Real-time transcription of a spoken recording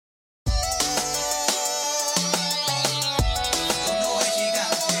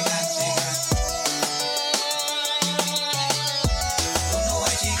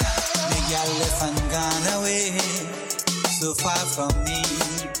far from me.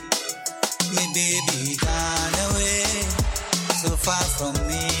 Me baby gone away, so far from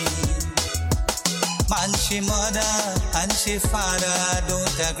me. Man, she mother and she father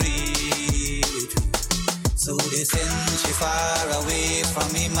don't agree with me. So they send she far away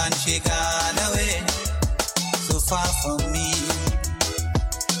from me, man, she gone away, so far from me.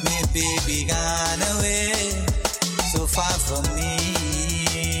 Me baby gone away, so far from me.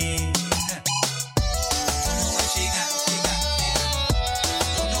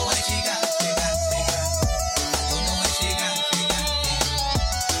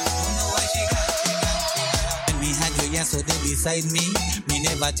 So they beside me. Me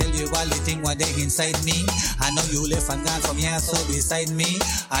never tell you all the thing what they inside me. I know you left and gone from here, so beside me.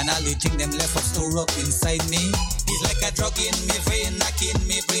 And all the thing them left up store up inside me. It's like a drug in me vein, knocking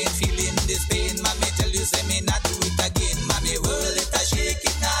me brain, feeling this pain. Mommy tell you say me not do it again. Mommy world let her shake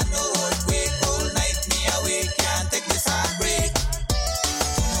it, now no earthquake. All night me awake, can't take this heartbreak.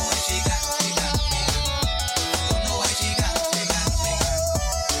 Don't know why she got, she got, she got. Don't know why she got, she got, she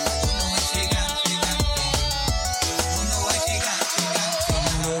got. Don't know why she got, she got.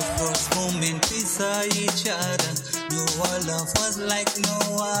 Moment we saw each other, knew our love was like no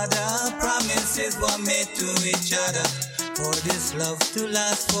other. Promises were made to each other, for this love to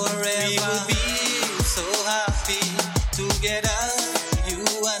last forever. We will be so happy together, you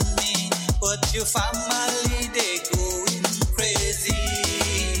and me. But your family, they going crazy.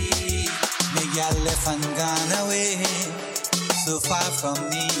 Me girl left and gone away, so far from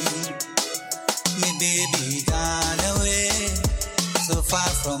me. Me baby gone away, so far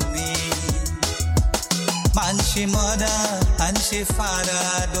from me. Man, she mother and she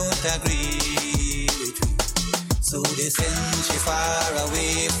father don't agree with me. So they send she far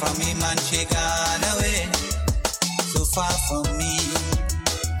away from me. Man, she gone away, so far from me.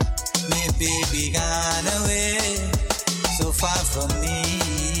 Me baby gone away, so far from me.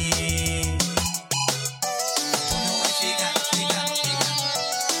 Don't know why she got, she got, she got.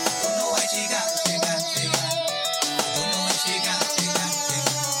 Don't know why she got, she got, she got. Don't know why she got, she got, she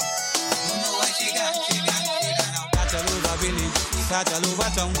got. Don't know why she got, she got, she got. Catch all over village, catch all over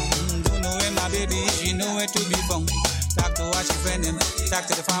town. Don't know where my baby, she know where to be found. Talk to what she friend them, talk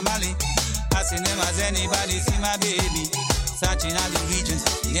to the family. Asking them as anybody see my baby. Searching all the regions,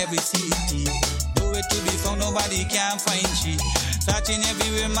 in every city. Nowhere to be found, nobody can find she. Searching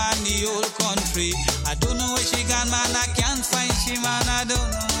everywhere, man, the whole country. I don't know where she gone, man, I can't find she, man. I don't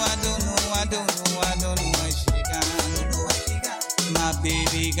know, I don't know, I don't know, I don't know where she gone. My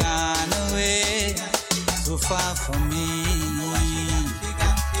baby gone away, so far from me.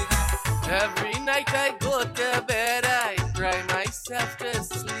 Every night I go to bed, I cry myself to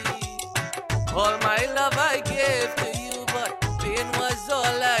sleep. All my love I gave to you, but pain was all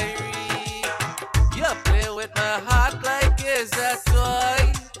I read. You play with my heart like it's a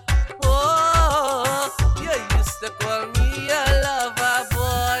toy. Oh, you used to call me a lover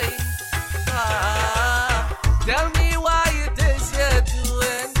boy. Tell me why it is you're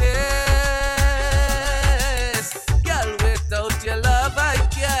doing this. Girl, without your love I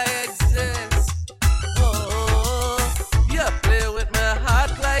can't exist. Oh, you play with my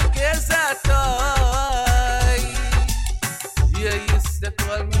heart like it's a toy. You used to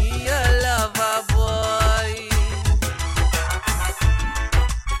call me a lover boy.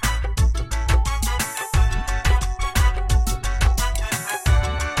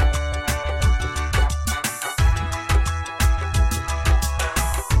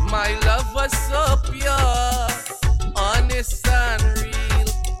 My love was so pure, honest and real.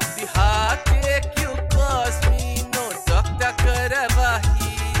 The heartache you caused me, no doctor could ever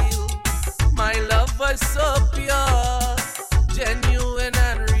heal. My love was so pure, genuine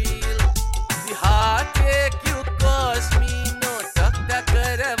and real. The heartache you caused me, no doctor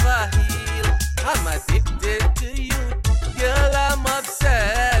could ever heal. I'm addicted to you, girl, I'm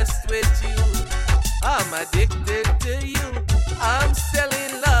obsessed with you. I'm addicted to you, I'm still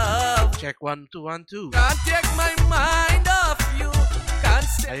in love. Check 1 2 1 2. Can't take my mind off you. Can't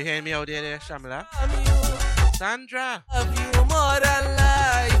Are you hearing me out there, Shamila? from you. Sandra. Love you more than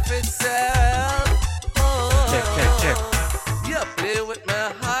life itself. Oh, Check. You play with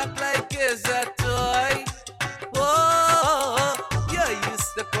my heart like it's a toy. Oh, you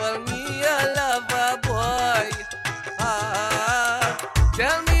used to call me a lover boy.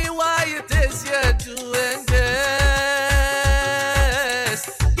 Tell me why it is you're doing this.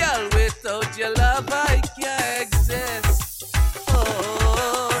 Girl, without your love I can't exist.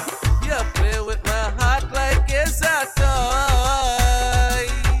 Oh, you play with my heart like it's a toy.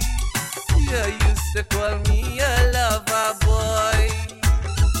 You used to call me a lover boy.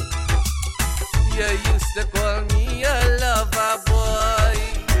 You used to call me a lover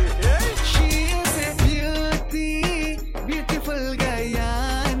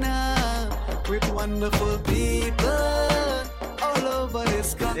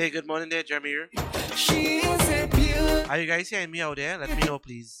morning there, Jamir. She is a beauty. Are you guys hearing me out there? Let me know,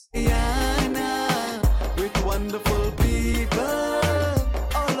 please. Guyana, with wonderful people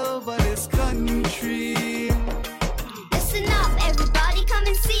all over this country. Listen up, everybody, come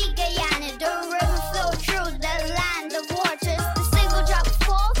and see Guyana. The river flow through the land of waters. The single drop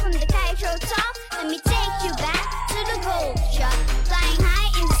fall from the Cairo top. Let me take you back to the gold shot. Flying high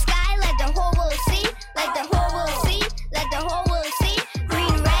in the sky, let the whole world see. Let the whole world see. Let the whole world see.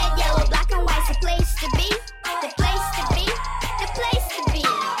 Green, red, yellow, black and white's the place to be. The place to be. The place to be.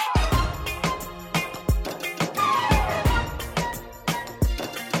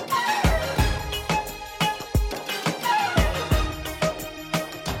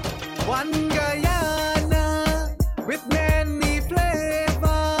 One Guyana with many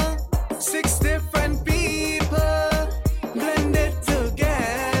flavor, 6 different people blended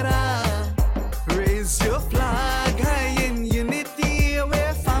together. Raise your flag high in unity.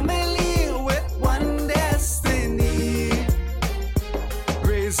 We're family with one destiny.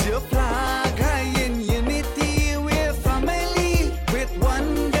 Raise your flag high in unity. We're family with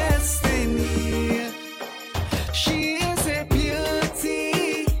one destiny. She is a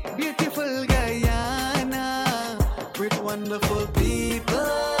beauty, beautiful Guyana, with wonderful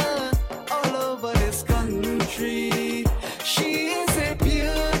people all over this country. She is a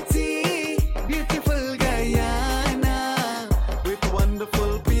beauty, beautiful Guyana, with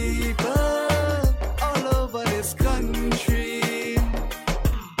wonderful people all over this country.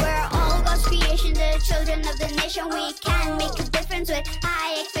 We're all God's creation, the children of the nation. We can make a difference with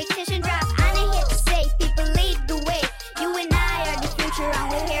high expectation. Drop on a hit to say, people lead the way. You and I are the future and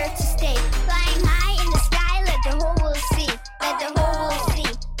we're here to stay. Flying high in the sky, let the whole world see. Let the whole world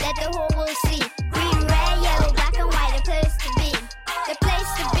see. Let the whole world see. Green, red, yellow, black and white, the place to be. The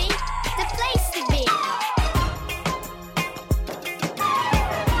place to be. The place to be.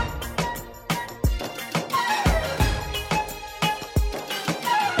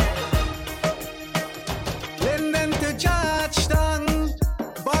 London to Georgetown,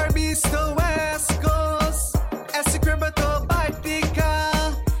 Barbies to West Coast, Essequibo to Baltica,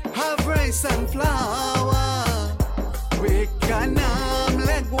 have rice and flour. We can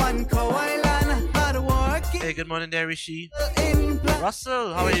leg one cow island, hard working Hey, good morning there, Rishi. in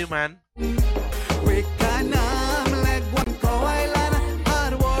Russell, how are you, man? We can leg one cow island,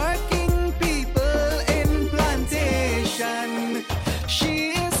 hard working people in plantation. She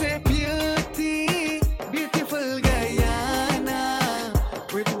is a beauty, beautiful Guyana,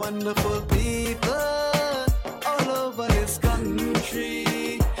 with wonderful people all over this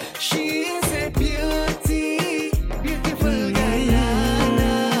country. She is a beauty, beautiful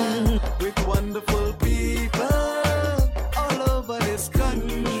Guyana, with wonderful people all over this country.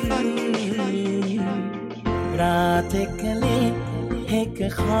 रात कले एक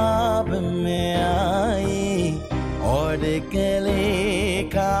ख्वाब में आई और गले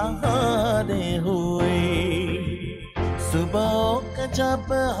का हार हुए सुबह का जब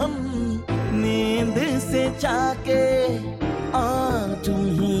हम नींद से जाके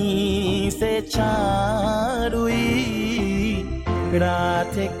तुम्हीं से चार हुई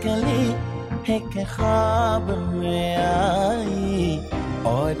रात कले एक ख्वाब में आई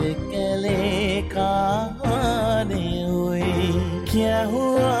और गले का हार हुए क्या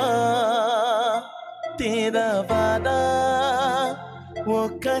हुआ तेरा वादा वो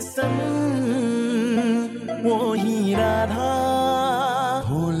कसम वो हीरा था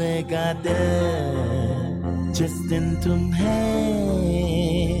भूलेगा दिल जिस दिन तुम्हें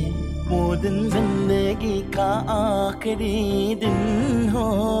वो दिन जिंदगी का आखिरी दिन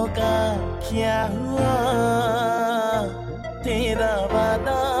होगा क्या हुआ तेरा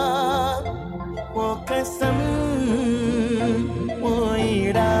वादा वो कसम वो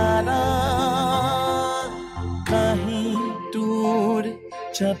इरादा कहीं दूर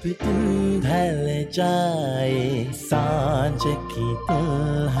जब दिन ढल जाए सांझ की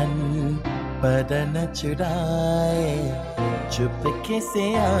दुल्हन बदन चुराए चुपके से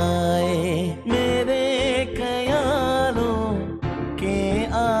आए मेरे ख्यालों के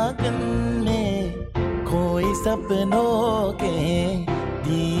आंगन में कोई सपनों के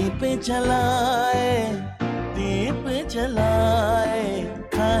दीप जलाए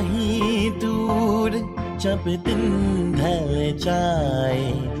कहीं दूर जब दिन ढल जाए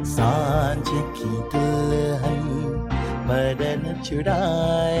सांझ की दुल्हन बदन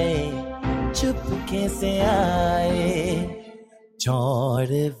चुराए चुपके से आए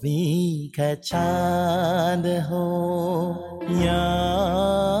चौदहवीं का चांद हो या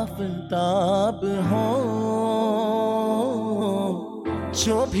आफताब हो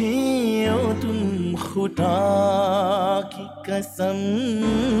जो भी हो तुम खुदा की कसम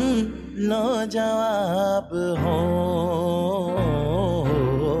लो जवाब हो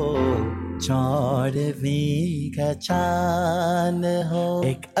 14वीं का चांद हो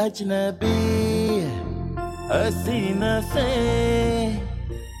एक अजनबी हसीना से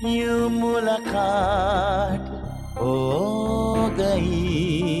यूं मुलाकात हो गई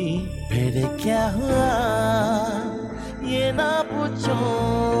फिर क्या हुआ ये ना पूछो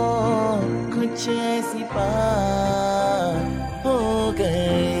कुछ ऐसी बात हो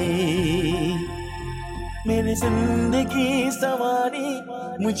गई मेरी जिंदगी सवारी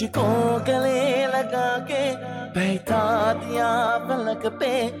मुझको गले लगा के बैठा दिया पलक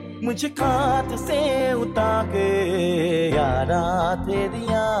पे मुझे खात से उतार के यारा तेरी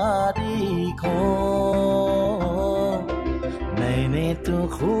यारी को मैंने तो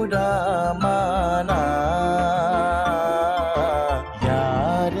खुदा माना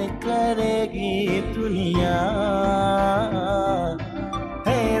यार करेगी दुनिया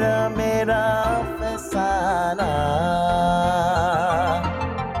तेरा मेरा फसाना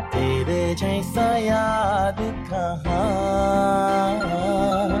तेरे जैसा याद कहाँ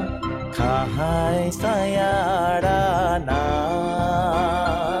ऐसा याराना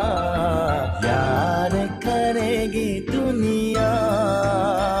यार करेगी दुनिया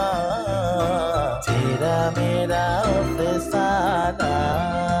तेरा मेरा फसाना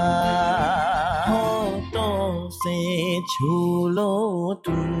होठों से छू लो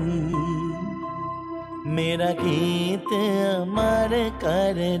तुम मेरा गीत अमर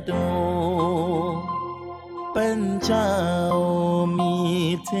कर दो पंचाओ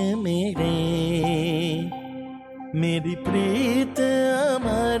मीत मेरी प्रीत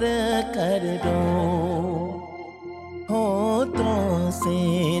अमर कर दो होठों से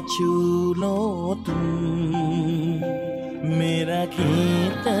छू लो तुम मेरा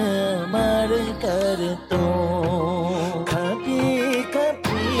गीत अमर कर दो कभी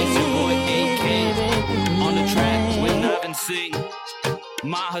कभी on the track with Navin Singh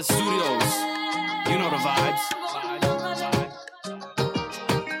Maha Studios you know the vibes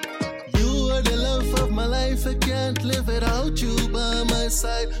I can't live without you by my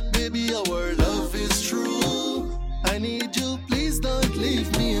side baby our love is true I need you please don't leave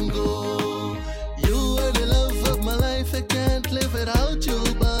me and go you are the love of my life I can't live without you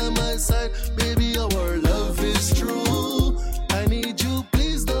by my side baby our love is true I need you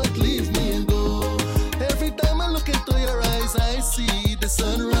please don't leave me and go every time I look into your eyes I see the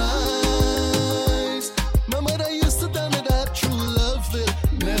sunrise my mother used to tell me that true love will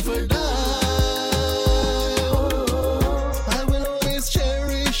never die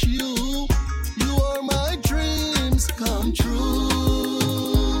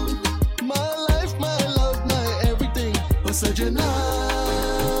Sajana,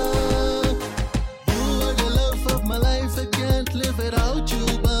 you are the love of my life. I can't live without you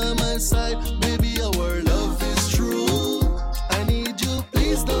by my side. Baby, our love is true. I need you,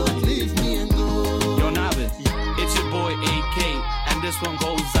 please don't leave me and go. Yo, Navin, it's your boy AK, and this one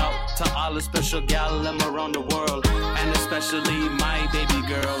goes out to all the special gal around the world, and especially my baby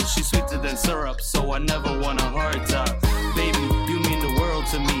girl. She's sweeter than syrup, so I never wanna hurt her. Baby, you mean the world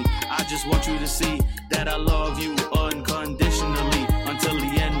to me. I just want you to see that I love you unconditionally until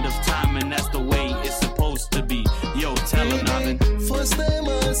the end of time, and that's the way it's supposed to be. Yo, tell him, Navin. First time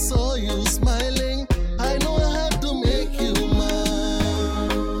I saw you smiling, I know I have to make you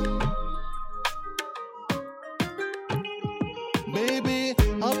mine. Baby,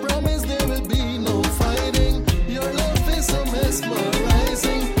 I promise there will be no fighting. Your love is so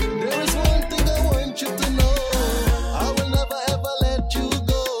mesmerizing. There is one thing I want you to know. I will never ever let you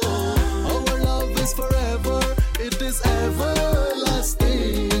go. Our love is forever. It is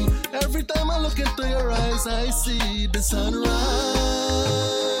everlasting. Every time I look into your eyes, I see the sunrise.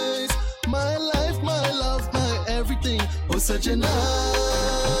 My life, my love, my everything. Oh, Sajana,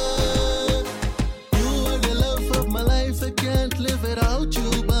 you are the love of my life. I can't live without you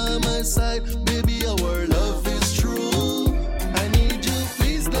by my side. Baby, our love is true. I need you,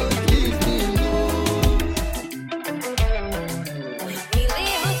 please don't leave me and go.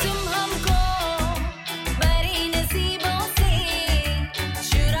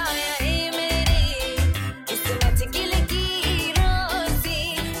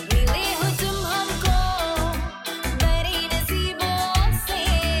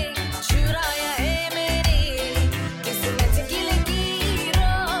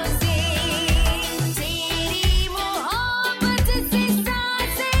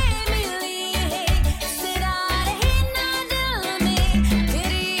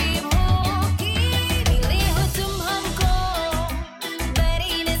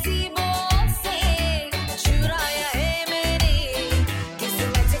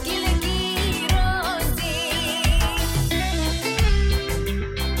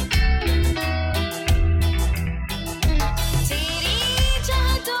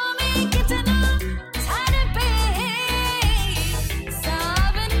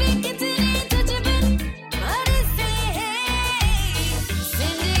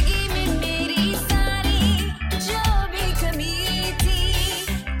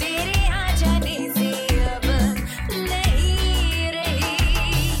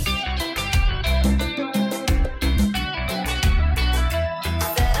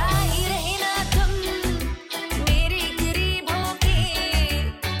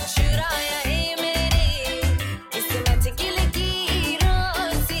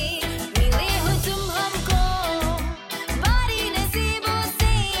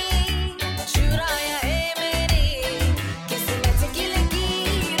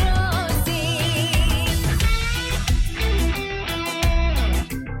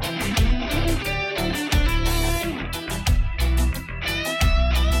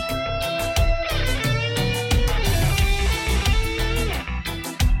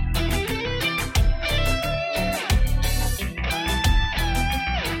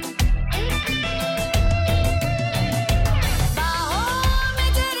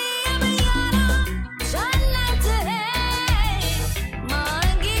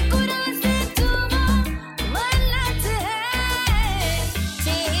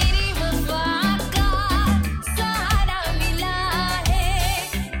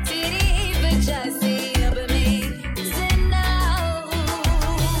 जैसे अब मैं जिंदा हूँ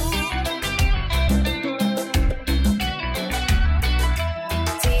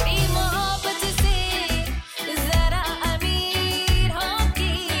तेरी मोहब्बत से जरा अमीर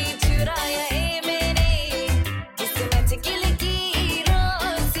होके चुराया है मैंने किस्मत की लकीरों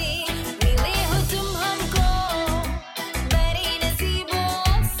से मिले हो तुम हमको बड़े नसीबों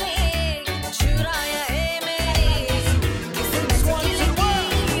से चुराया है मैंने किस्मत की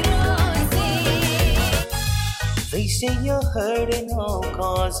लकीरों से They say you're hurting, oh,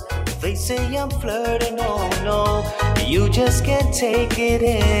 cause they say I'm flirting, oh no, you just can't take it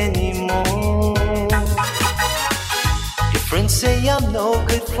anymore. Your friends say I'm no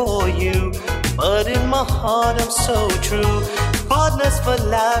good for you, but in my heart I'm so true. Partners for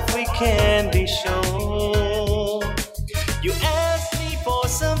life, we can be sure. You asked me for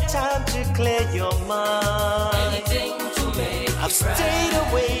some time to clear your mind. I've stayed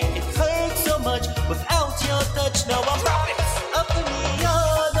away, it hurts so much without your touch. Now I'm अपनी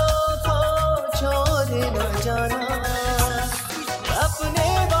यादों को छोड़ न जाना, अपने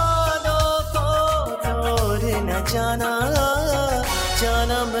वादों को तोड़ न जाना,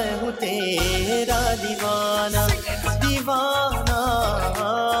 जाना मैं हूँ तेरा दीवाना, दीवाना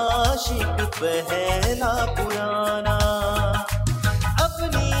आशिक पहला पुराना,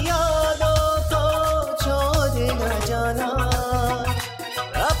 अपनी यादों को छोड़ न जाना,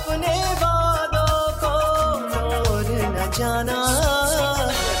 अपने वादों को तोड़ न जाना,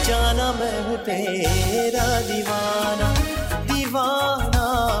 जाना मैं हूँ तेरा दीवाना, दीवाना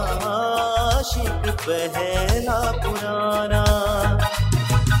आशिक पहला पुराना.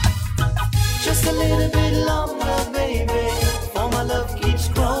 Just a little bit longer, baby, for my love keeps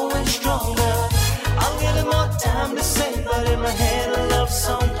growing stronger. I'll get more time to say, but in my head I love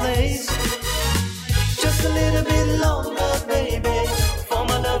someplace. Just a little bit longer, baby, for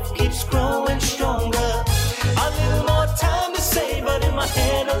my love keeps growing stronger. A little more time to say, but in my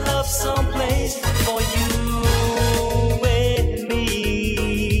head I love someplace for you and me.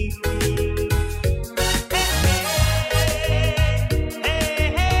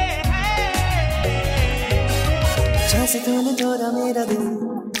 जैसे तूने तोड़ा मेरा दिल,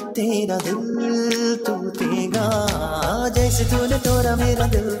 तेरा दिल तू देगा, जैसे तूने तोड़ा मेरा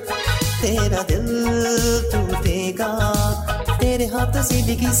दिल, तेरा दिल तू देगा, तेरे हाथों से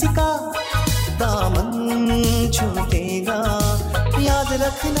भी किसी का दामन छूटेगा, याद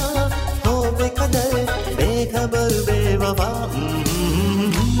रखना हो बेकदर बेखबर बेवफा.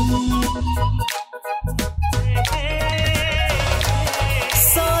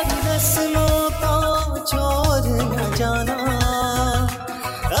 सारी रस्मों को छोड़ न जाना,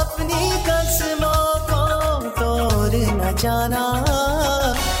 अपनी कसमों को तोड़ न जाना,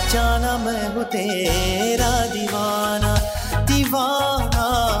 जाना मैं हूँ तेरा दीवाना, दीवाना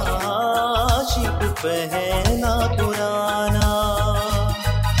आशिक पहला पुराना.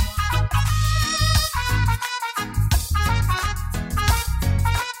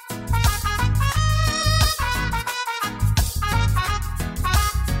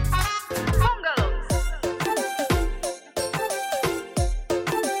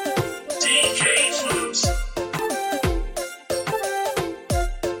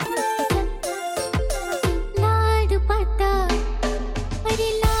 लाल दुपट्टा अरे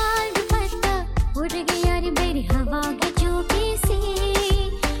लाल दुपट्टा उड़ गया रे मेरी हवा के झोंके से,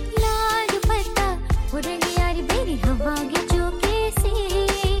 लाल दुपट्टा उड़ गया रे मेरी हवा के झोंके से,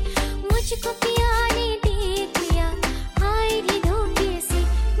 मुझको पिया ने देख लिया हाय रे धोखे से,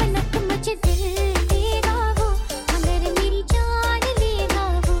 मलक मुझे दिल देगा वो मगर मेरी जान लेगा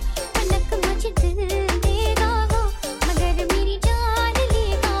वो, मलक मुझे दिल देगा वो मगर मेरी जान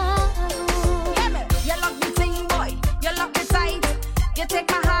लेगा वो. You love me thing, boy. You love me tight. You take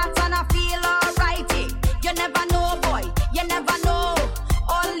my heart and I feel alright. You never know, boy. You never know.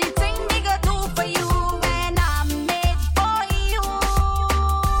 Only thing me go do for you when I'm made for you,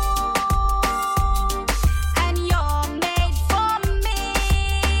 and you're made for me.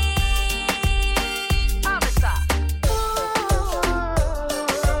 Officer.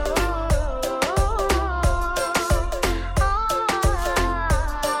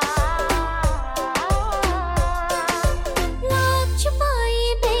 Lakh छुपाए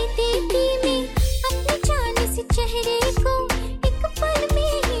बहती थी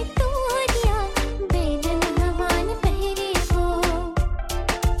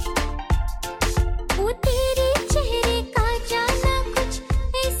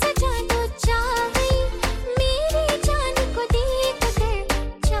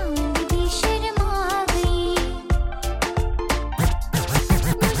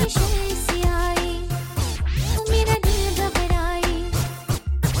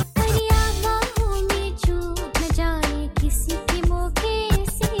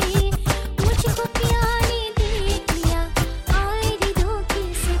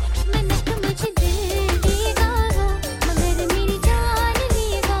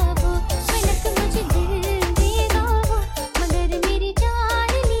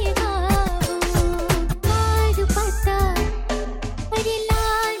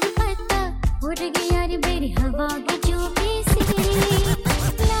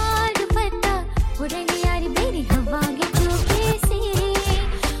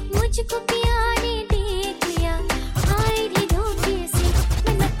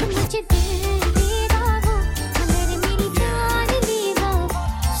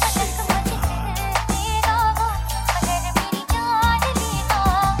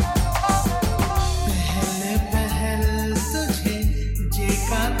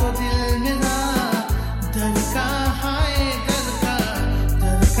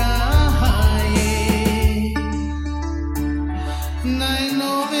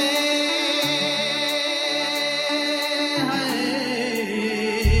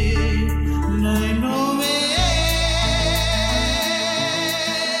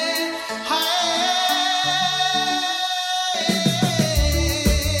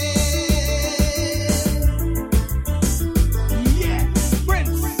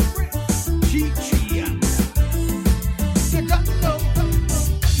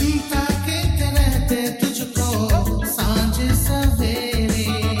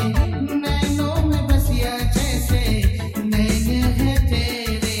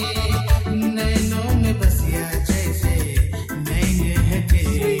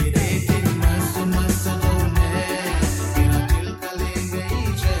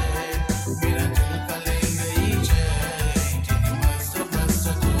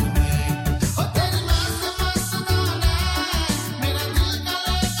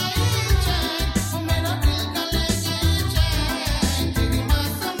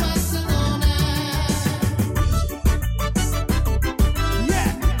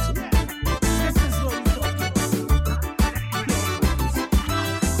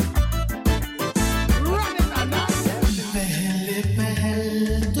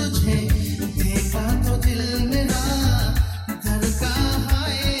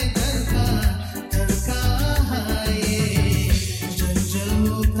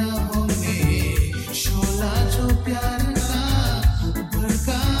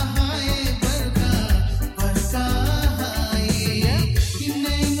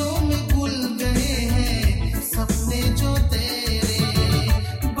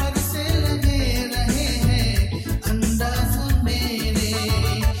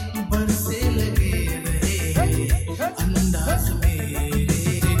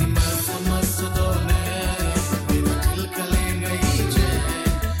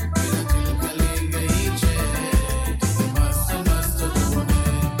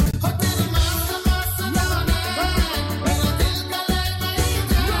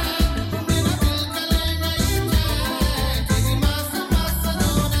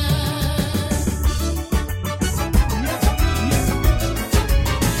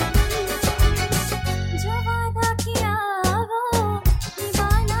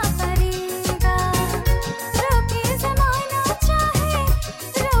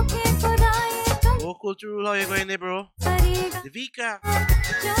Cool to rule. How you going there, bro? परेगा Devika.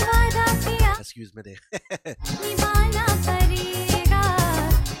 जो वादा किया Excuse me there. निभाना पड़ेगा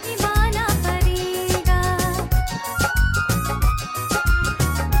निभाना पड़ेगा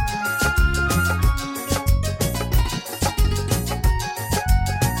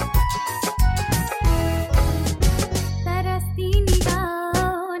तरसती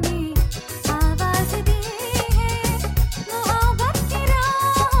निगाहों ने आवाज दी है मोहब्बत की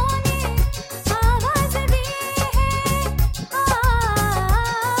राहों ने आवाज दी है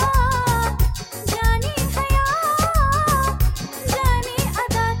जानी हया जानी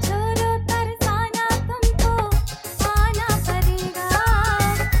अदा छोड़ो तरसाना तुमको आना पड़ेगा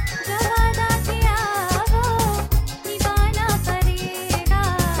जो वादा किया वो निभाना पड़ेगा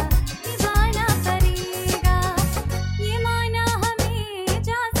ये माना हमें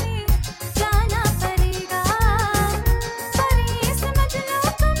जैसे जाना पड़ेगा पर ये समझ लो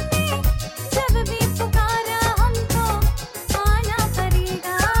तुमने जब भी पुकारा हमको आना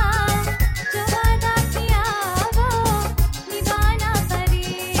पड़ेगा जो वादा किया वो निभाना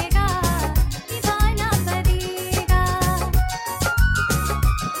पड़ेगा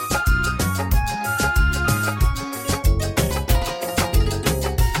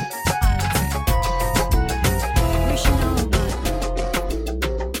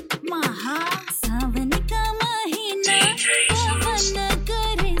Maha सावन का महीना पवन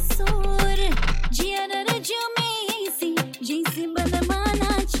करे शोर जियर झूमे ऐसी जैसे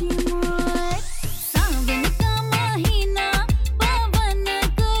बलमाना चिमोर सावन का महीना पवन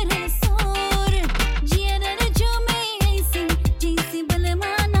करे शोर जियर झूमे ऐसी जैसे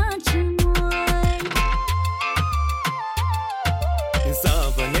बलमाना चिमोर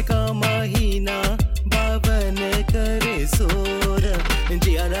सावन का महीना बावन करे सोर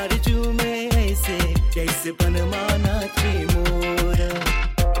जियारा चूमे ऐसे जैसे बनमाना मोर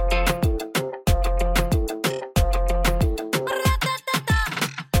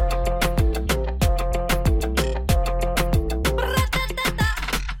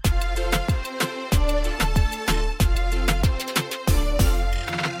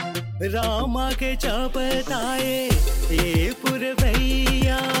रामा के चपताए ये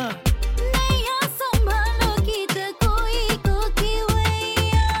पुरवैया नैया संभालो गीत कोई को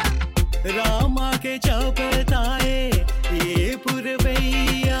किवैया रामा के चपताए ये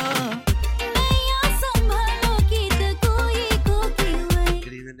पुरवैया नैया संभालो गीत कोई को किवैया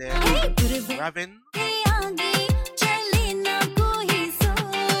Good evening there. Ravin. के आगे चले ना कोई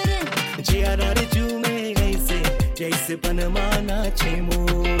सोर जियारा चूमे ऐसे जैसे बनमाना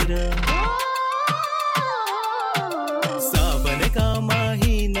मोर सावन का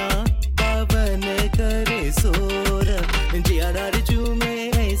महीना पावन करे सोर जियारा चूमे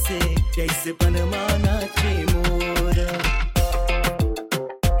ऐसे जैसे बनमाना मोर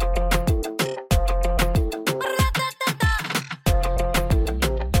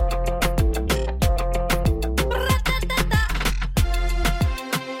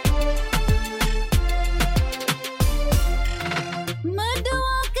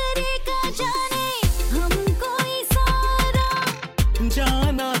मदुआ करेगा जाने हमको इशारा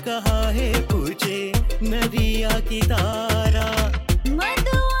जाना कहाँ है पूछे नदिया की तारा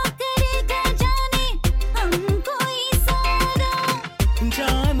मदुआ करेगा जाने हमको इशारा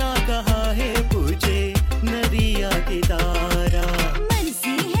जाना कहाँ है पूछे नदिया की तारा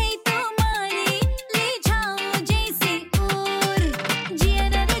मर्जी है तुम्हारी ले जाओ जैसे और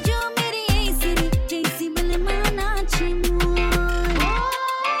जियर जो मेरे ऐसे जैसी बलमाना चिमोर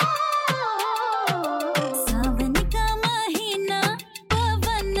सावन का महीना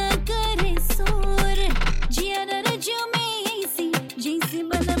पवन करे शोर जियर जो मैं ऐसी जैसे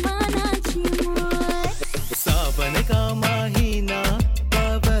बलमाना चिमोर सावन का महीना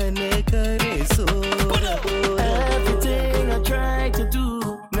पवन करे सोर Everything I try to do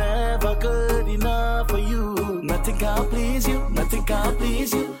never good enough for you. Nothing can please you, nothing can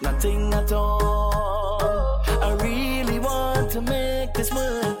please you, nothing at all. I really want to make this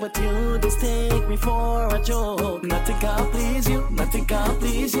work, but you just take me for a joke. Nothing can please you, nothing can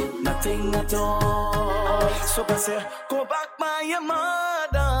please you, nothing at all. So I say, go back by your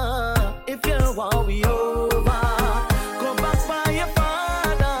mother if you want me over. Go back by your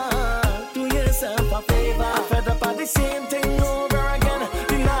father, do yourself a favor. Fed up on the same thing over again,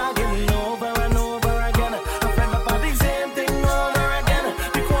 denying over and over again. I'm fed up on the same thing over again,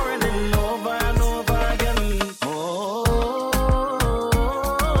 the quarreling over and over again.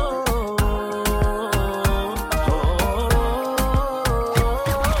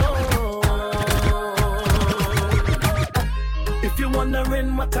 If you're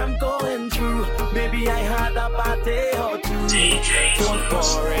wondering what I'm going through, maybe I had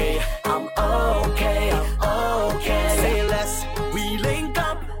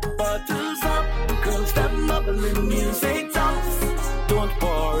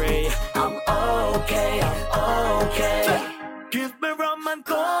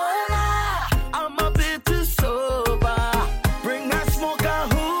Hola, I'm a bit too sober. Bring a smoke a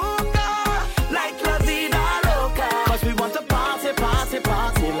hookah, like La Vida Loca. 'Cause we want to party, party,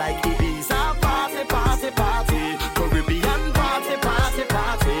 party, like Ibiza, party, party, party, Caribbean party, party,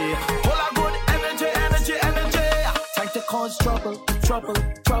 party. All a good energy, energy, energy. Time to cause trouble, trouble,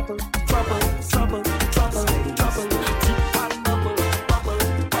 trouble, trouble, trouble, trouble, trouble. Deep and bubble, bubble,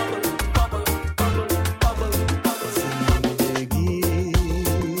 bubble, bubble, bubble, bubble, bubble. जिंदगी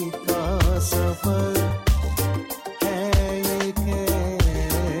का सफर है ये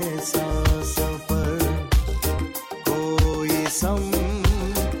कैसा सफर कोई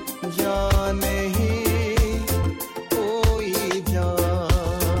समझा नहीं कोई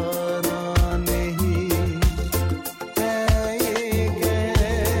जाना नहीं है ये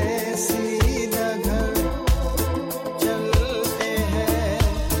कैसी डगर चलते हैं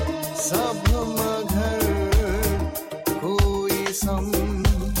सब मगर कोई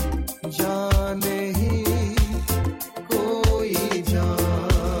समझा नहीं कोई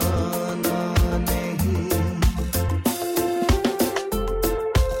जाना नहीं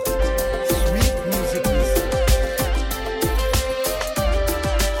Sweet music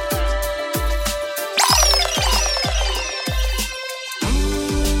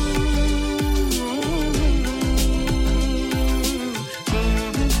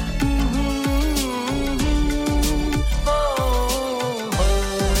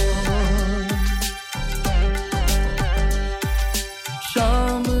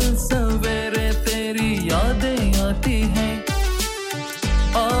शाम सवेरे तेरी यादें आती हैं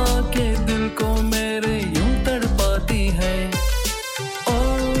आके दिल को मेरे यूं तड़पाती है ओ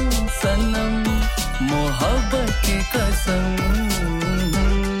सनम मोहब्बत की कसम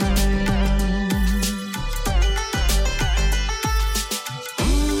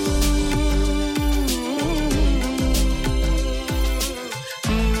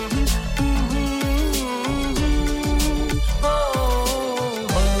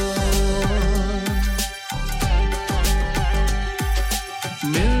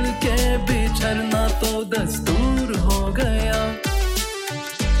मिलके बिछड़ना तो दस्तूर हो गया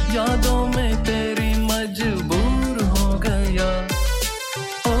यादों में तेरी मजबूर हो गया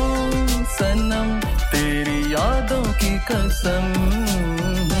ओ सनम तेरी यादों की कसम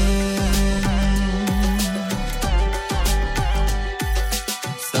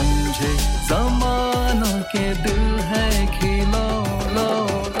समझे ज़माना के दिल है खिलो लो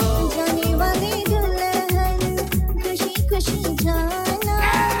लो जाने वाले दुल्हन खुशी खुशी जाना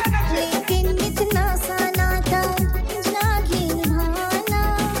लेकिन इतना सा नाता जाके निभाना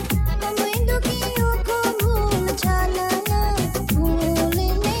हमें दुखियों को भूल जाना ना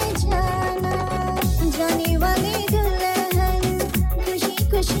भूलने जाना जाने वाले दुल्हन खुशी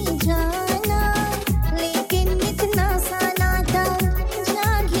खुशी जाना लेकिन इतना सा नाता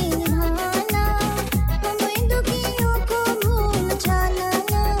जाके निभाना हमें दुखियों को भूल जाना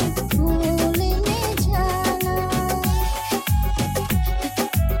ना भूलने जाना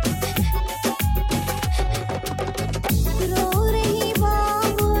रो रही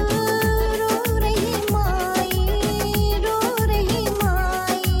बाबुल रो रही माई रो रही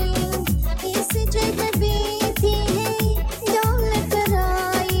माई इस जग बीती है दौलत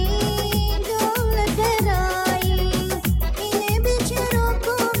राई इन्हें बेचारों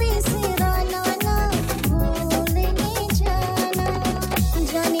को बिसराना ना भूलने जाना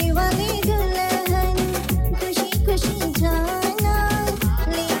जाने वाले दुल्हन खुशी खुशी जाना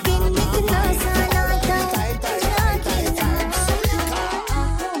लेकिन इतना सा नाता जाके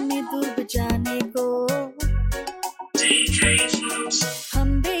आँखों में डूब जाने को हम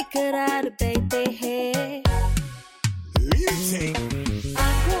बेकरार बैठे हैं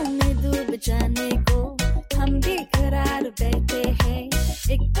आँखों में डूब जाने को हम बेकरार बैठे हैं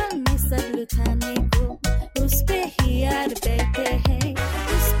एक पल में सब लुटाने को उस पे ही यार बैठे हैं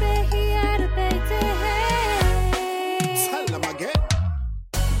उस पे ही यार बैठे हैं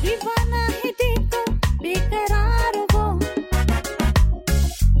दीवाना है देखो बेकरार वो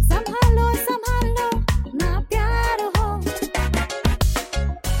संभालो संभालो ना प्यार हो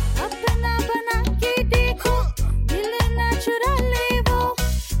अपना बना के देखो दिल ना चुरा ले वो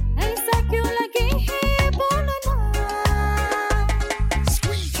ऐसा क्यों लगे है बोलो ना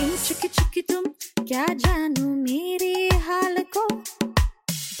तुम चुकी चुकी तुम क्या जानू मेरे हाल को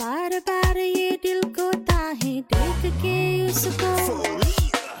बार बार ये दिल को ताहे देख के उसको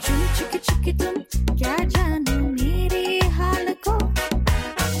तुम चुकी चुकी तुम क्या जानू मेरे हाल को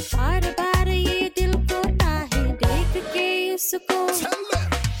बार बार ये दिल को ताहे देख के उसको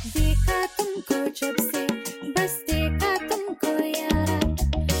देखा तुमको जब से बस देखा तुमको यारा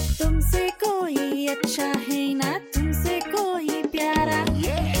तुमसे कोई अच्छा है ना तुमसे कोई प्यारा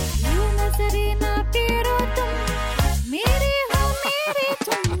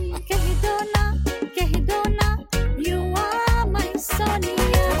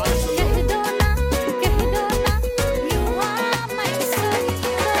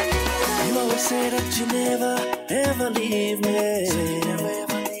you never ever leave me.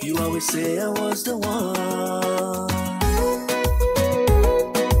 You always say I was the one.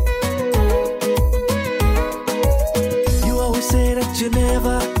 You always say that you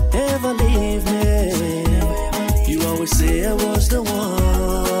never ever leave me. You always say I was the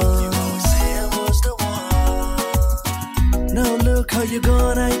one. You always say I was the one. Now look how you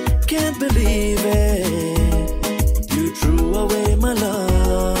gone, I can't believe it. You threw away my love.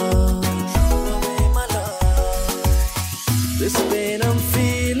 This pain I'm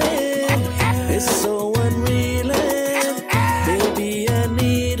feeling is so unreal. Baby, I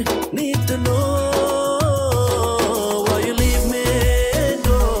need to know why you leave me and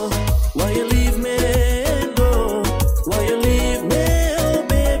go. Why you leave me and go. Why you leave me, oh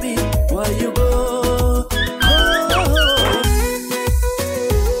baby. Why you go?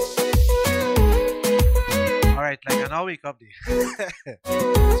 Alright, like an hour wake up there.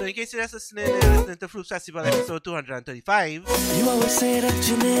 So in case you're listening to Floops Festival episode 235. You always say that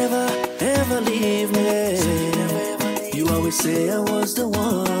you never ever leave me. You always say I was the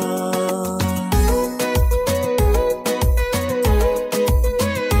one.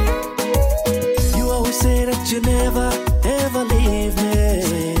 You always say that you never ever leave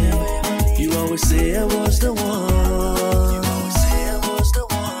me. You always say I was the one. You always say I was the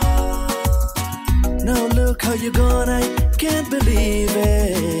one. Now look how you gone, I can't believe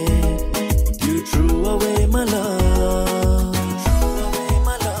it. You threw away my love.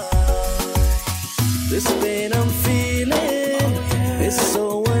 This pain I'm feeling is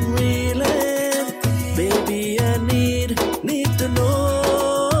so unreal. Baby, I need to know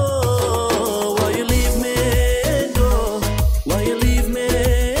why you leave me and go. Why you leave me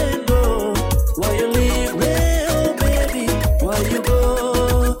and go. Why you leave me, oh baby. Why you go?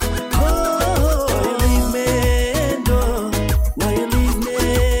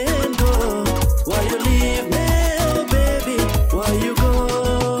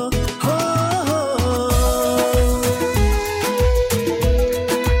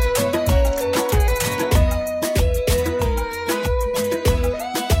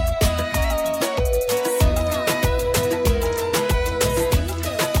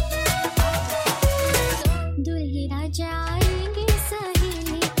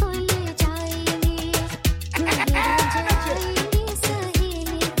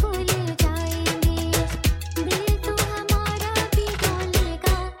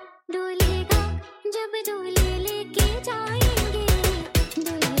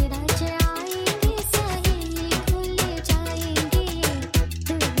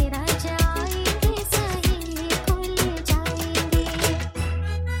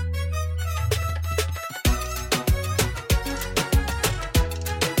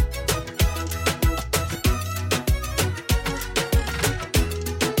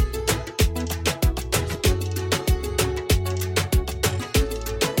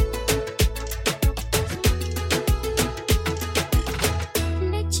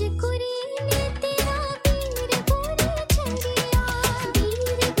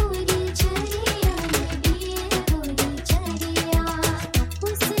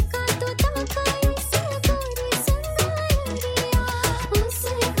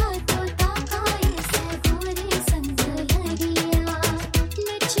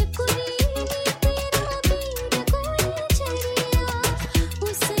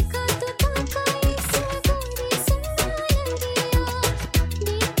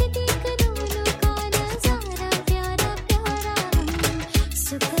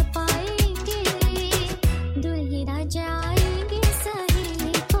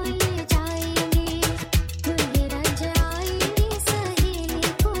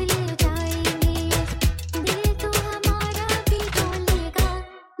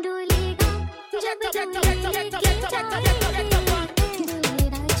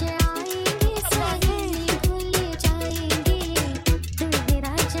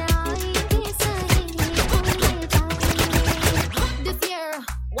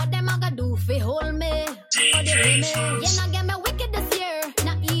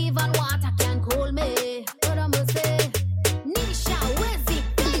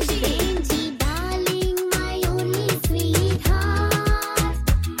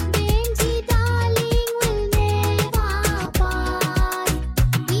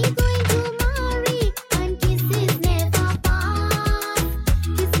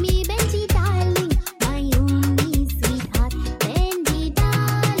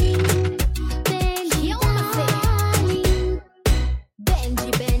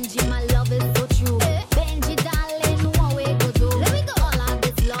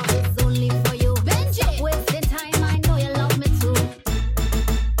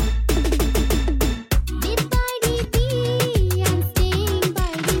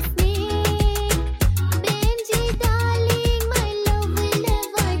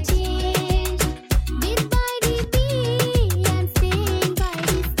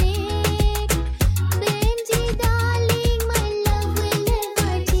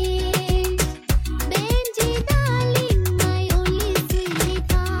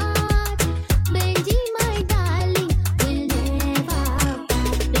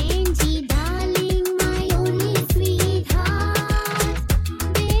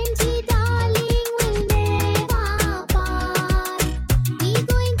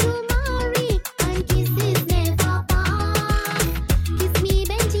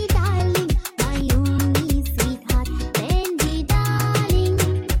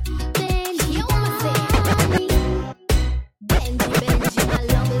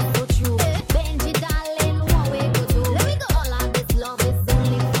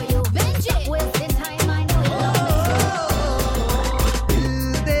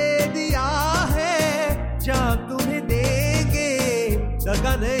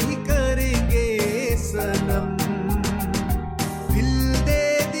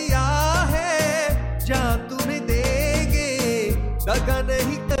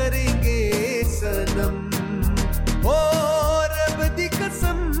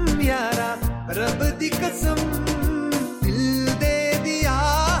 कसम दिल दे दिया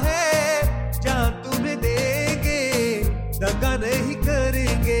है जान तुम्हें देंगे दगा नहीं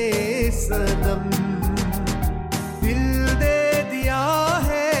करेंगे सनम दिल दे दिया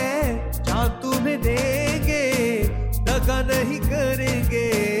है जान तुम्हें देंगे दगा नहीं करेंगे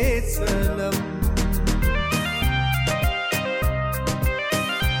सनम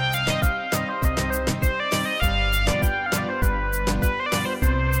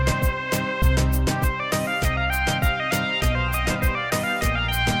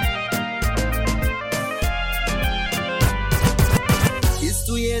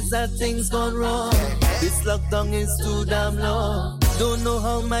That things gone wrong. This lockdown is too damn long. Don't know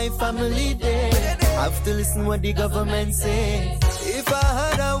how my family did. Have to listen what the government say. If I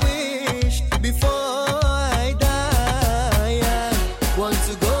had a wish before I die, I want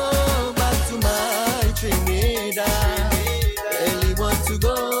to go back to my Trinidad. Really want to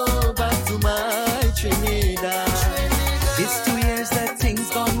go back to my Trinidad. It's 2 years that things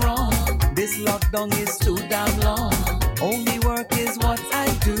gone wrong. This lockdown is too damn long. Only work is what I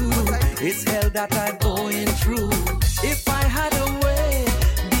do. It's hell that I'm going through. If I had a way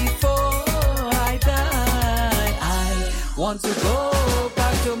before I die, I want to go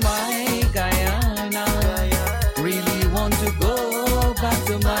back to my Guyana. Really want to go back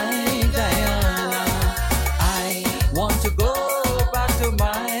to my Guyana. I want to go back to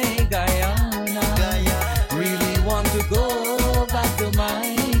my Guyana. Really want to go back to my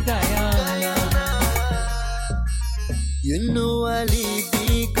Guyana. You know I leave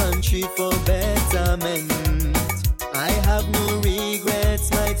the country for betterment. I have no regrets,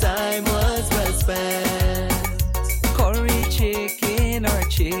 my time was well spent. Curry chicken or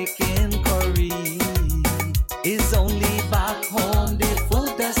chicken curry is only back home, the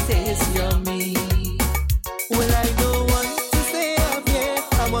food that stays yummy. Well, I don't want to stay up here,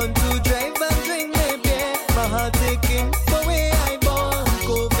 I want to drive and drink my beer. My heart taking for where I born,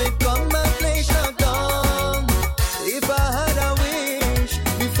 COVID come my place shut down. If I had a wish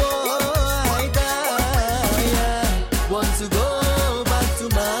before I die, I want to go back to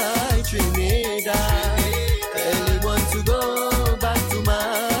my Trinidad. Really want to go back to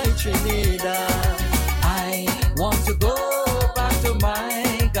my Trinidad. I want to go back to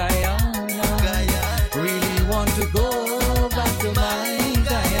my Guyana. Really want to go back to my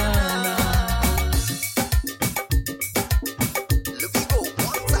Guyana. Look, we go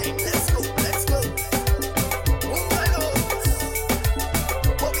one time. Let's go, let's go. Oh my Lord,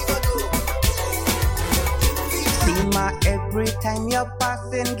 what we gonna do? See my every time you're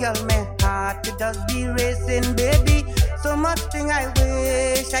passing, girl, my heart it does be racing, baby. So much thing I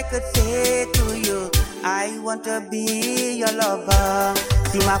wish I could say to you. I want to be your lover,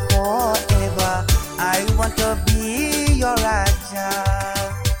 see my forever. I want to be your Raja.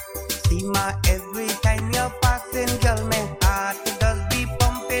 See my every time you're passing, girl, my heart it does be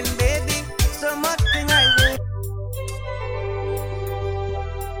pumping, baby. So much thing I wish.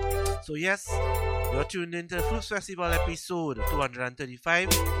 So yes, you're tuned into the Floops Festival episode 235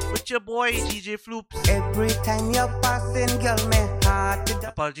 with your boy DJ Floops. Every time you're passing, girl, my heart it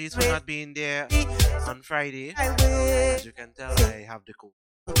does. Apologies for not being there on Friday. I wish. As you can tell, I have the cold.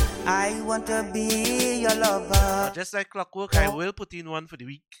 I want to be your lover. Just like clockwork, I will put in one for the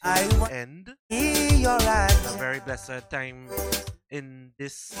week. I want And to be your Raja. a very blessed time in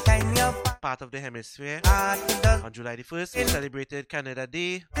this Time you're part of the hemisphere. heart it does. On July the 1st, we celebrated Canada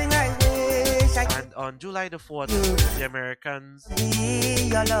Day. Thing I wish I could And on July the 4th, the Americans be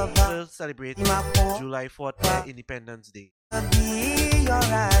your lover. will celebrate See my phone. July 4th, their Independence Day. Be your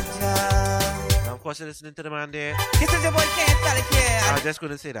Raja. Now, of course, you're listening to the man there. This is your boy Kenneth Salik here. I was just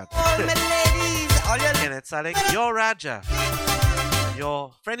going to say that. All my ladies, all your Kenneth Salik, your Raja.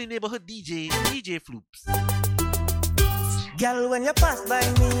 Your friendly neighborhood DJ, DJ Floops. girl when you pass by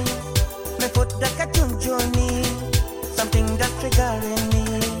me, my foot that got me. Something that's triggering me.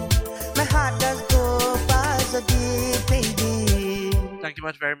 My heart does go positive, baby. Thank you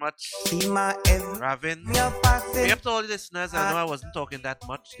very much. See my every Ravin. you're passing. Big up to all the listeners. I know I wasn't talking that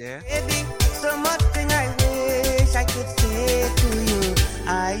much there. Baby, so much thing I wish I could say to you.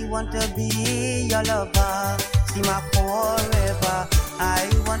 I want to be your lover, see my forever. I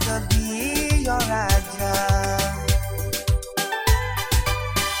want to be your Raja.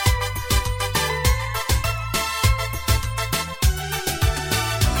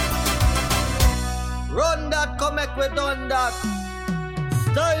 Run that, come back, we done that.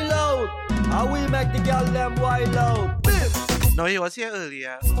 Style out, and we make the girl them wild out. No, he was here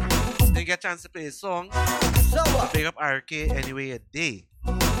earlier. Didn't get a chance to play his song. Big up RK anyway a day.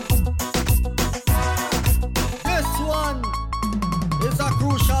 This one is a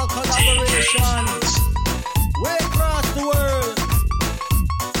crucial collaboration way across the world.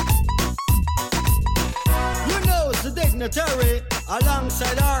 You know it's the dignitary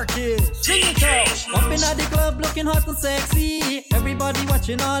alongside artists. Sing it out. Up in the club looking hot and sexy. Everybody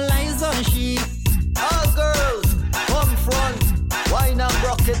watching, all eyes on she. All girls, come front, wine and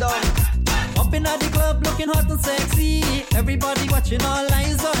rock it down. Up in the club looking hot and sexy. Everybody watching, all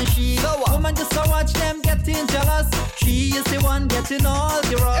eyes on she. Woman just to watch them getting jealous. She is the one getting all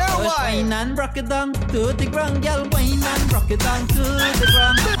the rush. Wine and rock it down to the ground, girl. Wine and rock it down to the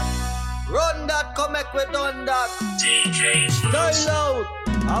ground. Run that, come make we done that. DJ style out,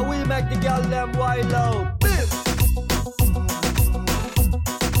 and we make the girl them wild out. Bim.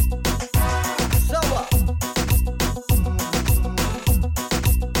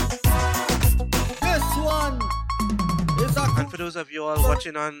 And for those of you all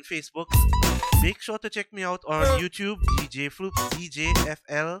watching on Facebook, make sure to check me out on YouTube, DJ Floops, DJ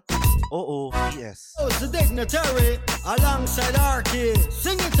FLOOPS. Oh, it's the dignitary alongside artists.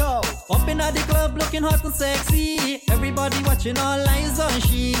 Sing it out. Up in the club looking hot and sexy. Everybody watching, all eyes on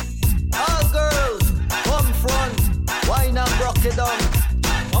she. All girls, come front, wine and rock it down.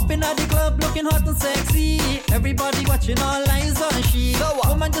 Up in the club looking hot and sexy. Everybody watching, all eyes on she.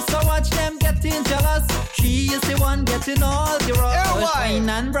 Woman just to watch them getting jealous. She is the one getting all the rush. Wine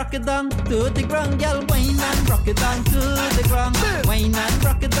and rock it down to the ground, girl. Wine and rock it down to the ground. Wine and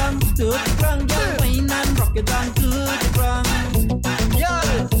rock it down to the ground, girl. Wine and rock it down to the ground.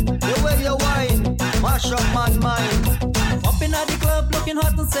 Girl, the way you wine, mash up my mind. Up in the club looking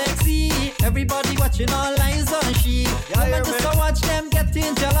hot and sexy. Everybody watching, all eyes on she. Woman just to watch them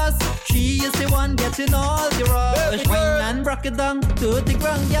getting jealous. She is the one getting all the rush. Wine and rock it down to the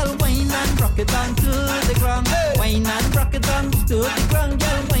ground, girl. Wine and rock it down to the ground. Wine and rock it down to the ground,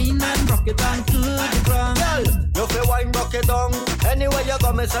 girl. Wine and rock it down to the ground. Girl, you feel wine rock it down. Anywhere you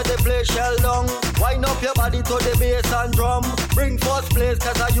go, me say the place shell down. Wine up your body to the bass and drum. Bring first place,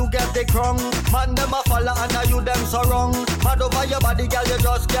 cause you get the crown. Man, them a follow and you them so wrong. Mad over your body, girl, you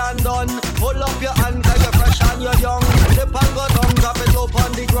just can't done. Hold up your hand, cause you're fresh and you're young. The pan go down, drop it up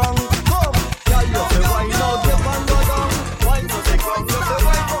on the ground. Come, girl, you feel wine out, the pan go down. Wine to the ground, you feel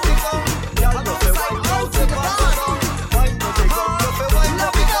wine up the ground. Girl, you feel wine out, the pan go down. Wine to the ground, you feel wine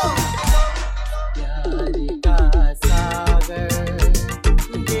up the ground. प्यार का सागर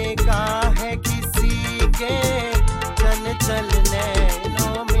देखा है किसी के चल चल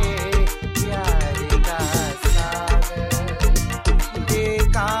नैनों में प्यार का सागर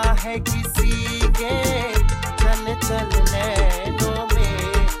देखा है किसी के चल चल नैनों में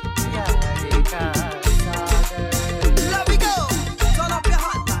प्यार का सागर. Let me go. Turn up your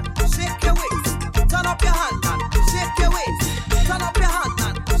hand and shake your waist. Turn up your hand and shake your waist. Turn up your hand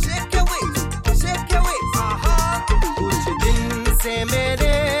and shake your waist. Shake your waist. कुछ दिन से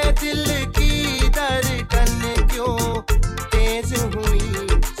मेरे दिल की धड़कन क्यों तेज हुई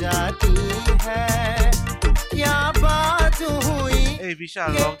जाती है क्या बात हुई. Hey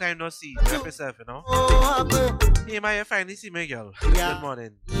Vishal, long time no see. Rep yourself, you know. Hey, Maya, finally see me, girl. Good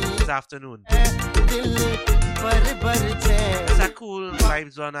morning. It's afternoon. It's a cool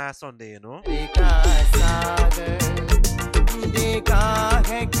vibes on a Sunday, you know. देखा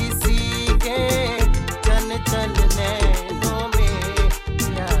है किसी के चल चल नैनों में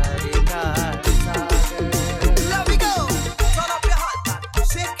प्यार का सागर. Let me go. Turn up your hand and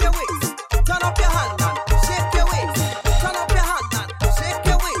shake your waist. Turn up your hand and shake your waist. Turn up your hand and shake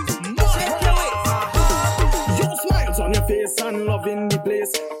your waist. Shake your waist. Your smiles on your face and loving the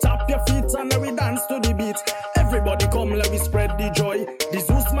place. Tap your feet and we dance to the beat. Everybody come, let me spread the joy. The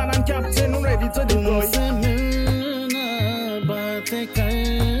Zeusman and Captain ready to deploy. बातें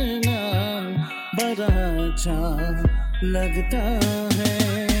करना बड़ा अच्छा लगता है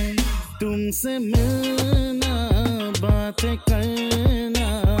तुमसे मिलना बातें करना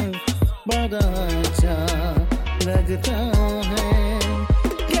बड़ा अच्छा लगता है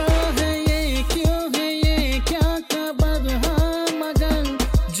क्या है ये क्यों है ये क्या खबर हाँ मगर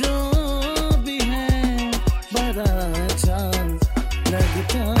जो भी है बड़ा अच्छा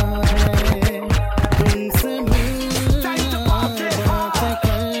लगता है तुमसे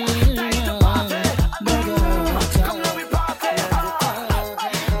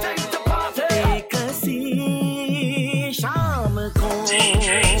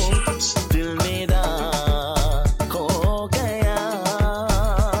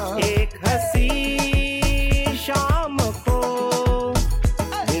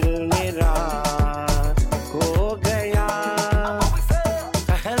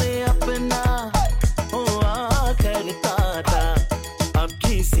पहले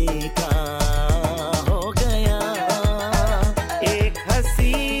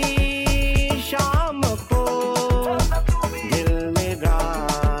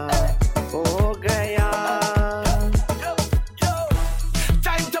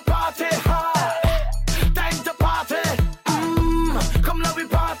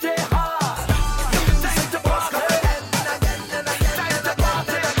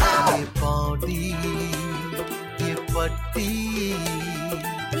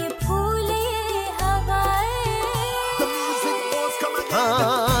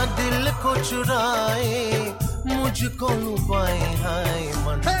चुराए मुझको लुभाए हाय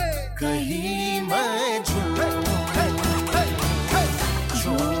मन कहीं मैं झूम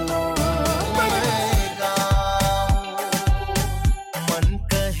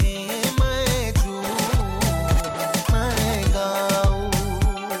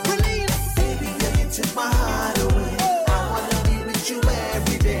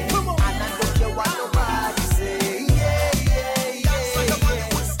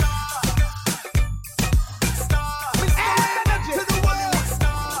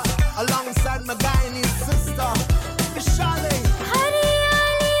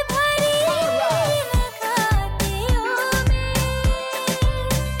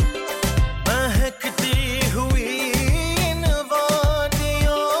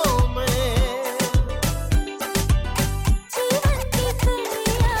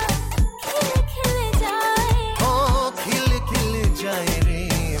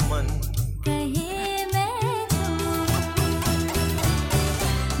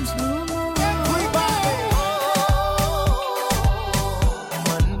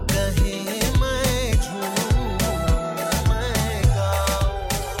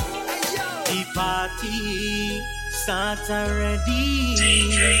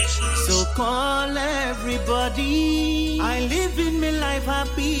So call everybody. I live in my life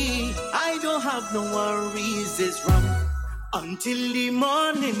happy. I don't have no worries. It's wrong until the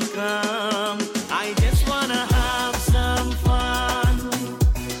morning come. I just wanna have some fun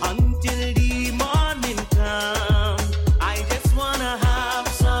until the morning come. I just wanna have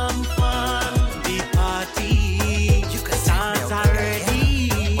some fun. The party starts already.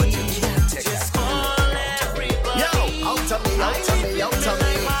 Just call everybody. Out of me.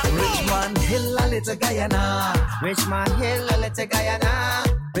 Richmond Hill, a little Guyana. Richmond Hill, a little Guyana.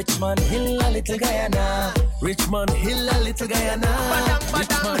 Richmond Hill, a little Guyana. Richmond Hill, a little Guyana.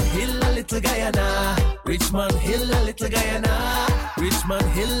 Richmond Hill, a little Guyana. Richmond Hill, a little Guyana. Richmond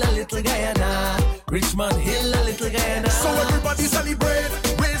Hill, a little Guyana. Richmond Hill, a little Guyana. So everybody celebrate.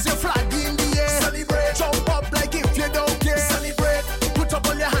 Raise your flag in the air. Celebrate. Jump up like if you don't care. Celebrate. Put up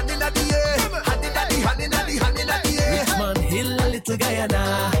all your hand in the air. Hand in the hand in the hand in the air. Richmond Hill, a little Guyana.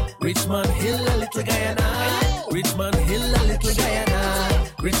 Richmond Hill, a little Guyana. Richmond Hill, a little Guyana.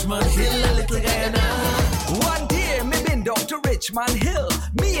 Richmond Hill, a little Guyana. One day, me been down to Richmond Hill.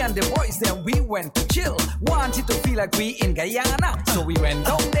 Me and the boys, then we went to chill. Wanted to feel like we in Guyana. So we went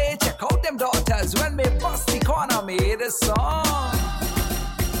down there, check out them daughters. When me bust the corner, made a song.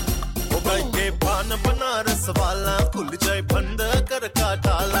 के पान बनारस वाला खुल जाए बंद कर का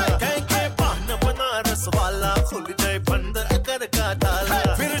डाला के पान बनारस वाला खुल जाए बंद कर का डाला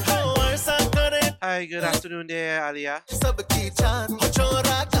फिर जो ऐसा करे. Hi, good afternoon there, Alia. सबकी चांद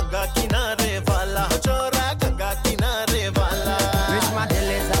छोरा गंगा किनारे वाला छोरा गंगा किनारे वाला. Richmond Hill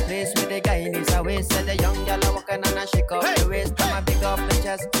is a place where the guy needs a waist. Said the young girl walking on a shake up the waist. Come and pick up the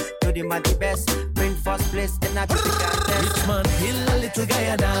chest. To the mighty best. Bring first place in a contest. Richmond Hill, a little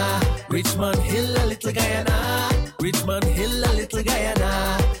Guyana. Richmond Hill, a little Guyana. Richmond Hill, a little Guyana.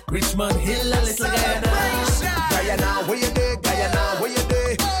 Richmond Hill, a little Guyana. Guyana, where you there? Guyana, where you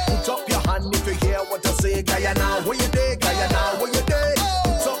there? Put up your hand if you hear what I say. Guyana, where you there? Guyana, where you there?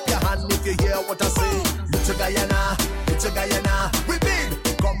 Put up your hand if you hear what I say. Little Guyana, we big.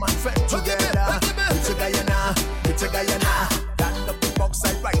 Come and fret together. Little Guyana. Stand up the box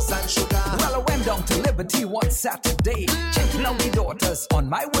and rice and sugar. Well, I went down to Liberty one Saturday. Checking out the daughters on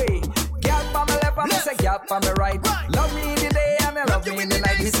my way. Girl from my left and me say girl from my right. Love me in the day and I love me in the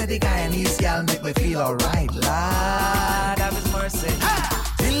night. Me say the Guyanese girl make me feel alright. Lord, have His mercy.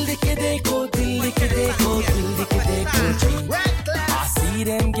 Dil ke dekho, I see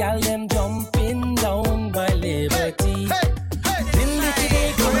them gal them jumping down by Liberty. Dil ke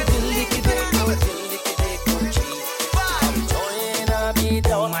dekho, I'm joining a beat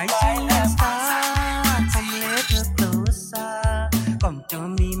down My by shining star, come little closer. Come to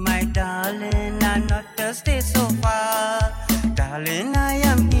me, my darling, and not to stay so far. Darling, I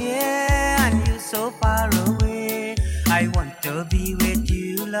am here, and you so far away. I want to be with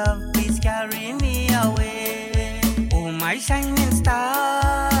you, love, please carry me away. Oh, my shining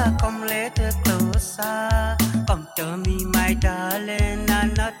star, come little closer. Come to me, my darling,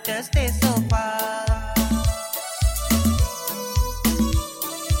 and not to stay so far.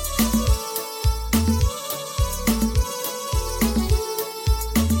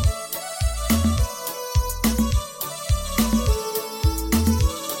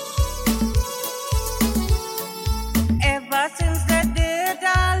 Ever since the day,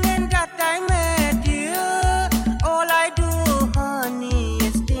 darling, that I met you, all I do, honey,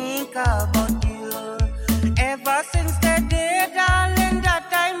 is think about you. Ever since the day, darling, that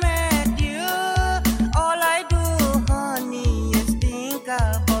I met you,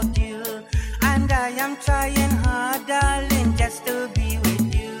 I am trying hard, darling, just to be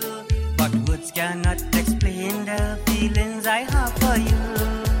with you. But words cannot explain the feelings I have for you.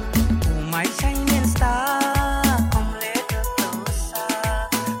 Oh, my shining star, come little closer.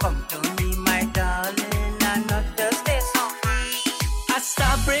 Come to me, my darling, and not to stay so far. I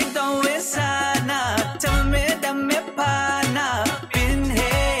stop break down with Sana. Tell me that me pana been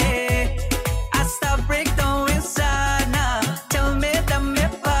here. I stop break down with Sana. Tell me that me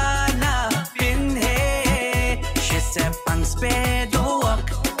pana been here. She said, "Banks bed, don't walk.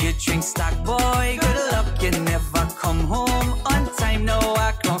 You drink stock, boy. Good luck. You never come home on time. No,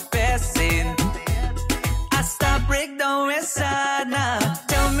 I confessing. I stop break down with Sana.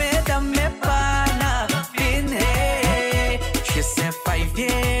 Tell me that me pana been here." She said, 5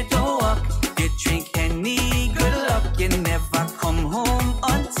 years, don't walk. You drink any, good luck. You never come home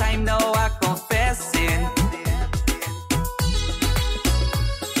on time. No, I confessing.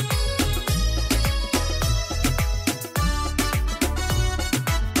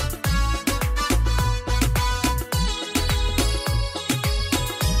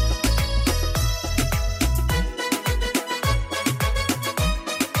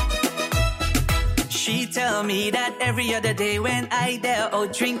 She tell me that every other day when I there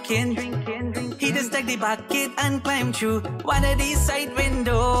out drinking, he just take the bucket and climb through one of these side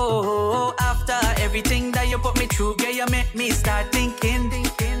window. After everything that you put me through, girl, you make me start thinking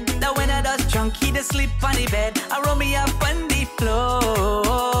that when I was drunk, he just sleep on the bed, I roll me up on the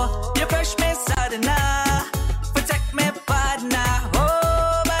floor. You push me Sajana, protect me partner.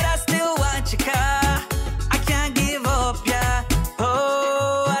 Oh, but I still want your car. I can't give up, yeah.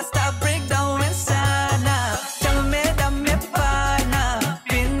 Oh, I stop break down with Sana. Tell me that me partner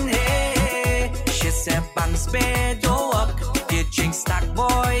been here. She said, "Banks bed, don't walk. You drink stock,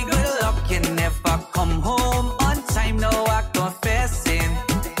 boy. Good luck. You never come home on time. No, I confessing."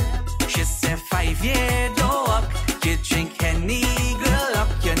 She said, 5 years, don't walk. You drink any, good luck.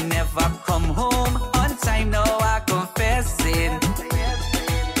 You never come home on time. No, I confessing.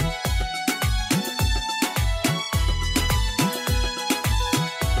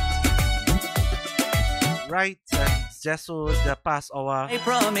 Right, and just so the past hour I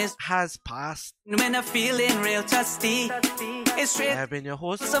promise has passed. when I'm feeling real thirsty, it's straight. I've been your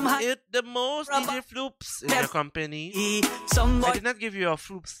host, Somehow- It the most DJ Floops in your company. I Somebody did not give you a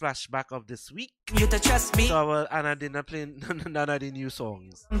Floops flashback of this week, you to trust me so I did not play none of the new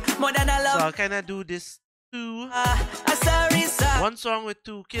songs. more than I So love. I'll kind of do this two. Sorry, sir. One song with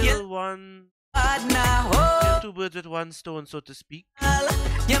two kill, one Partner, kill oh, two birds with one stone, so to speak.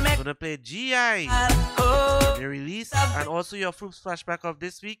 you make Gonna play GI, oh, the release, and also your Floops flashback of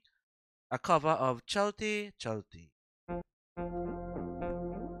this week, a cover of Chalte Chalte.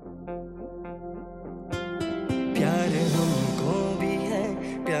 प्यार हमको भी है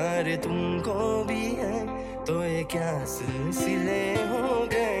प्यार तुमको भी है तो ये क्या सिलसिले हो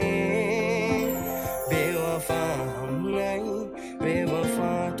गए बेवफा हम नहीं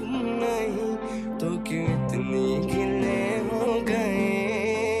बेवफा तुम नहीं तो क्यों इतनी गिले हो गए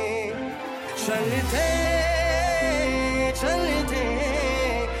चलते चलते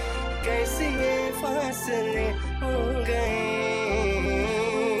कैसे ये फासले हो गए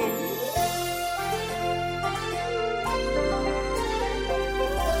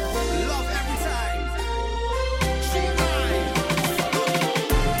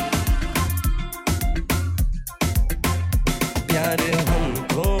प्यार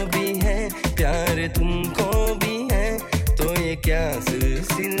हमको भी है प्यार तुमको भी है तो ये क्या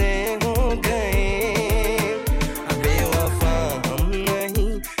सिलसिले हो गए बेवफा हम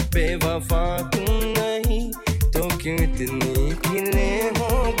नहीं बेवफा तुम नहीं तो क्यों इतनी गिले हो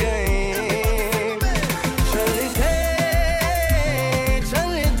गए चलते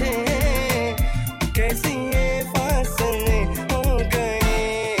चलते कैसी ये फासले हो गए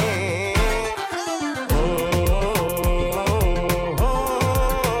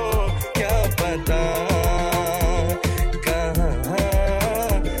क्या पता कहाँ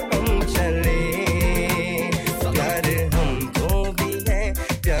हम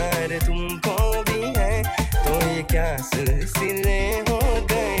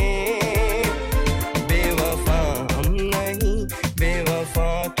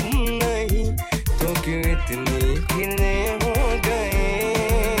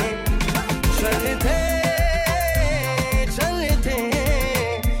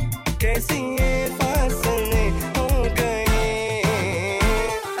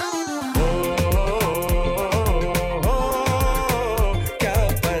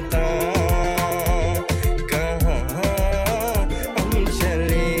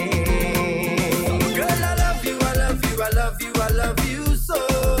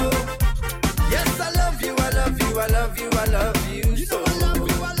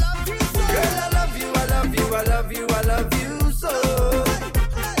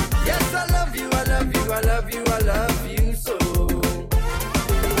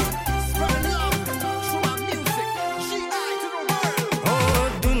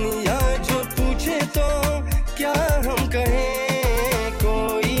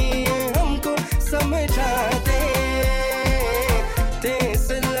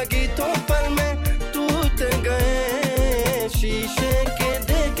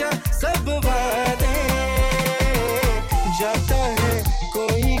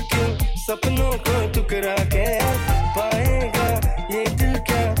ठुकरा के पाएगा ये दिल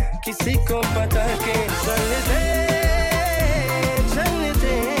क्या किसी को पता के चल दे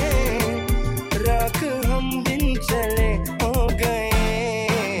राख हम दिन चले हो गए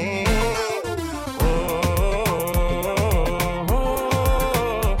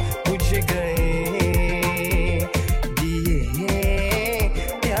बुझ गए दिए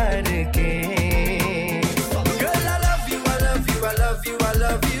प्यार के Girl, I love you, I love you, I love you, I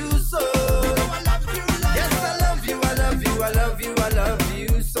love you so Yes, I love you, I love you, I love you, I love you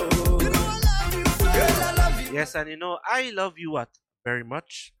so Girl, I love you. Yes, and you know, I love you very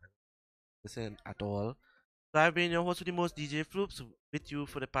much. Listen, at all. So I've been your host with the most, DJ Floops, with you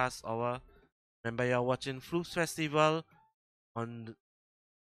for the past hour. Remember, you're watching Floops Festival on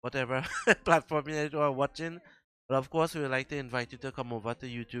whatever platform you are watching. But of course, we would like to invite you to come over to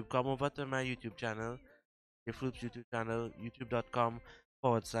YouTube. Come over to my YouTube channel, DJ Floops YouTube channel,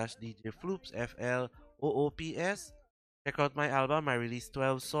 youtube.com/DJ Floops, FLOOPS. Check out my album. I released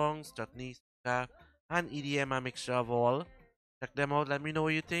 12 songs, Chutney, Soca, and EDM, a mixture of all. Check them out. Let me know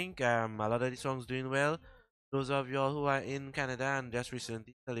what you think. A lot of the songs doing well. Those of y'all who are in Canada and just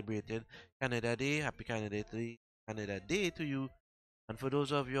recently celebrated Canada Day, happy Canada Day to you. And for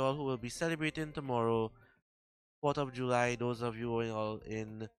those of y'all who will be celebrating tomorrow, 4th of July, those of you all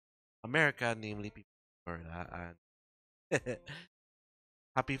in America, namely people in Florida, and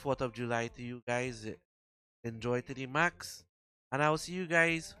happy 4th of July to you guys. Enjoy to the max. And I will see you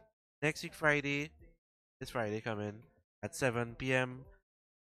guys next week Friday. This Friday coming at 7 p.m.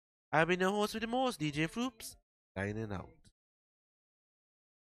 I've been your host with the most, DJ Floops, signing out.